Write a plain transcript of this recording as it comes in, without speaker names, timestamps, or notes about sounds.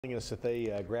Us that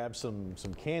they grabbed some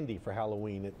candy for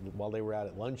Halloween while they were out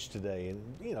at lunch today,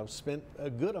 and spent a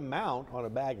good amount on a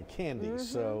bag of candy.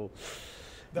 So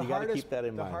you got to keep that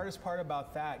in mind. The hardest part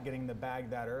about that, getting the bag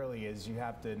that early, is you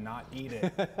have to not eat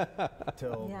it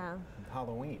till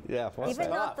Halloween. Yeah,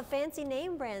 even not the fancy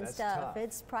name brand stuff. Tough.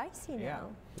 It's pricey now.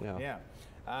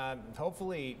 Yeah.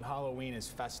 Hopefully Halloween is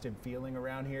festive feeling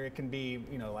around here. It can be,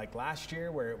 like last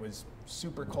year where it was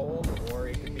super cold, or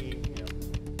it can be,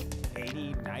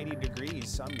 80, 90 degrees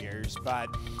some years. But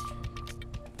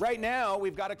right now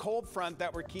we've got a cold front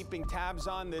that we're keeping tabs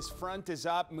on. This front is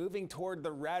up, moving toward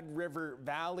the Red River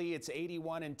Valley. It's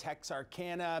 81 in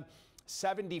Texarkana,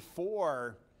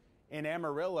 74 in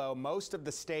Amarillo. Most of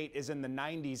the state is in the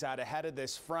 90s out ahead of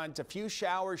this front. A few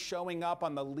showers showing up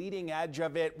on the leading edge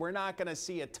of it. We're not going to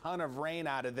see a ton of rain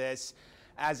out of this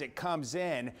as it comes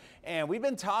in. And we've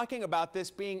been talking about this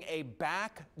being a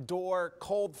backdoor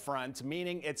cold front,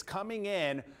 meaning it's coming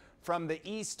in from the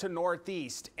east to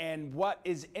northeast. And what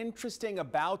is interesting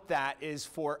about that is,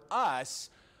 for us,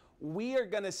 we are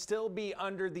going to still be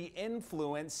under the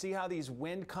influence. See how these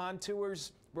wind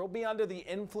contours? We'll be under the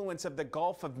influence of the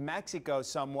Gulf of Mexico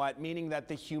somewhat, meaning that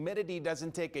the humidity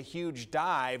doesn't take a huge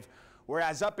dive.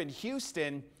 Whereas up in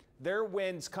Houston, their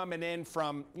winds coming in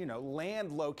from,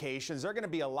 land locations, they're going to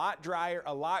be a lot drier,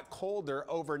 a lot colder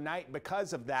overnight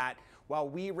because of that, while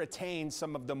we retain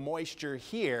some of the moisture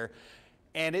here.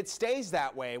 And it stays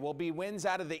that way. Will be winds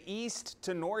out of the east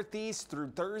to northeast through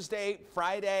Thursday,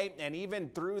 Friday, and even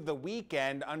through the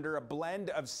weekend under a blend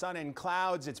of sun and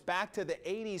clouds. It's back to the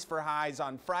 80s for highs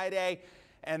on Friday.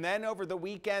 And then over the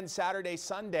weekend, Saturday,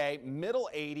 Sunday, middle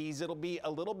 80s. It'll be a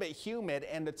little bit humid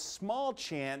and a small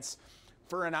chance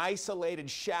for an isolated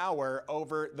shower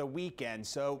over the weekend.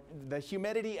 So the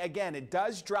humidity, again, it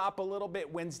does drop a little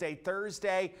bit Wednesday,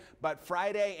 Thursday, but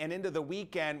Friday and into the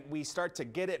weekend, we start to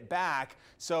get it back.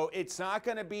 So it's not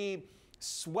going to be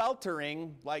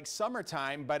sweltering like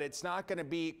summertime, but it's not going to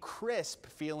be crisp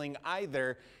feeling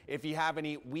either if you have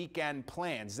any weekend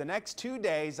plans. The next 2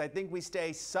 days, I think we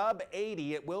stay sub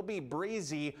 80. It will be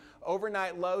breezy,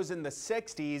 overnight lows in the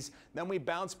 60s. Then we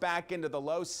bounce back into the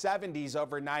low 70s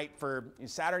overnight for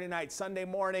Saturday night, Sunday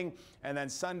morning, and then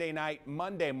Sunday night,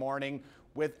 Monday morning,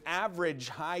 with average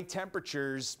high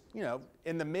temperatures,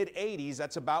 in the mid 80s.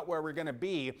 That's about where we're going to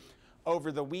be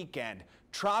over the weekend.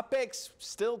 Tropics,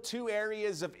 still 2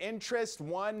 areas of interest,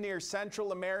 one near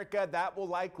Central America. That will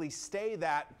likely stay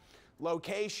that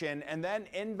location. And then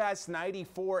Invest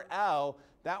 94L,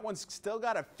 that one's still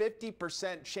got a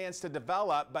 50% chance to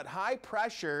develop, but high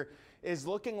pressure is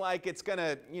looking like it's going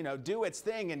to, do its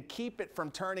thing and keep it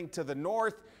from turning to the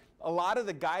north. A lot of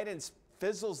the guidance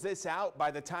fizzles this out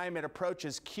by the time it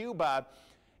approaches Cuba.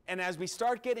 And as we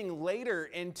start getting later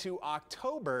into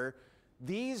October,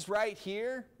 these right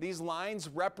here, these lines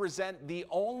represent the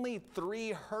only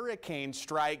 3 hurricane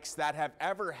strikes that have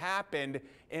ever happened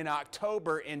in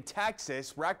October in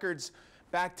Texas, records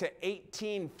back to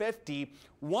 1850.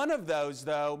 One of those,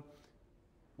 though,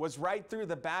 was right through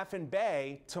the Baffin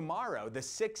Bay tomorrow, the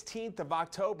 16th of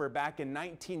October back in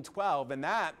 1912, and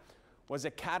that was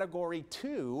a Category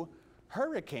 2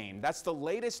 hurricane. That's the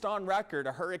latest on record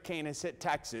a hurricane has hit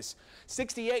Texas.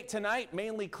 68 tonight,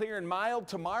 mainly clear and mild.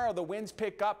 Tomorrow, the winds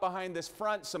pick up behind this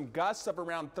front. Some gusts of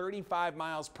around 35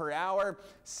 miles per hour.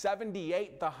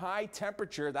 78 the high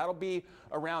temperature. That'll be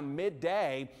around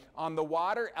midday. On the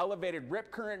water, elevated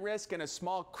rip current risk and a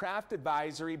small craft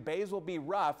advisory. Bays will be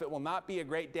rough. It will not be a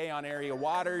great day on area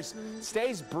waters.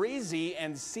 Stays breezy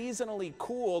and seasonally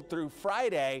cool through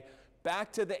Friday.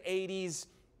 Back to the 80s.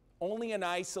 Only an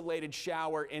isolated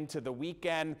shower into the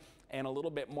weekend and a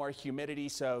little bit more humidity.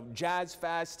 So Jazz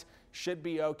Fest should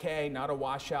be okay. Not a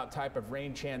washout type of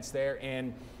rain chance there.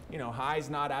 And, highs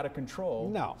not out of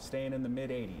control. No. Staying in the mid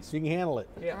 80s. You can handle it.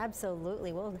 Yeah.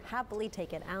 Absolutely. We'll happily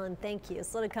take it. Alan, thank you.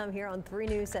 Still to come here on 3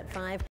 News at 5.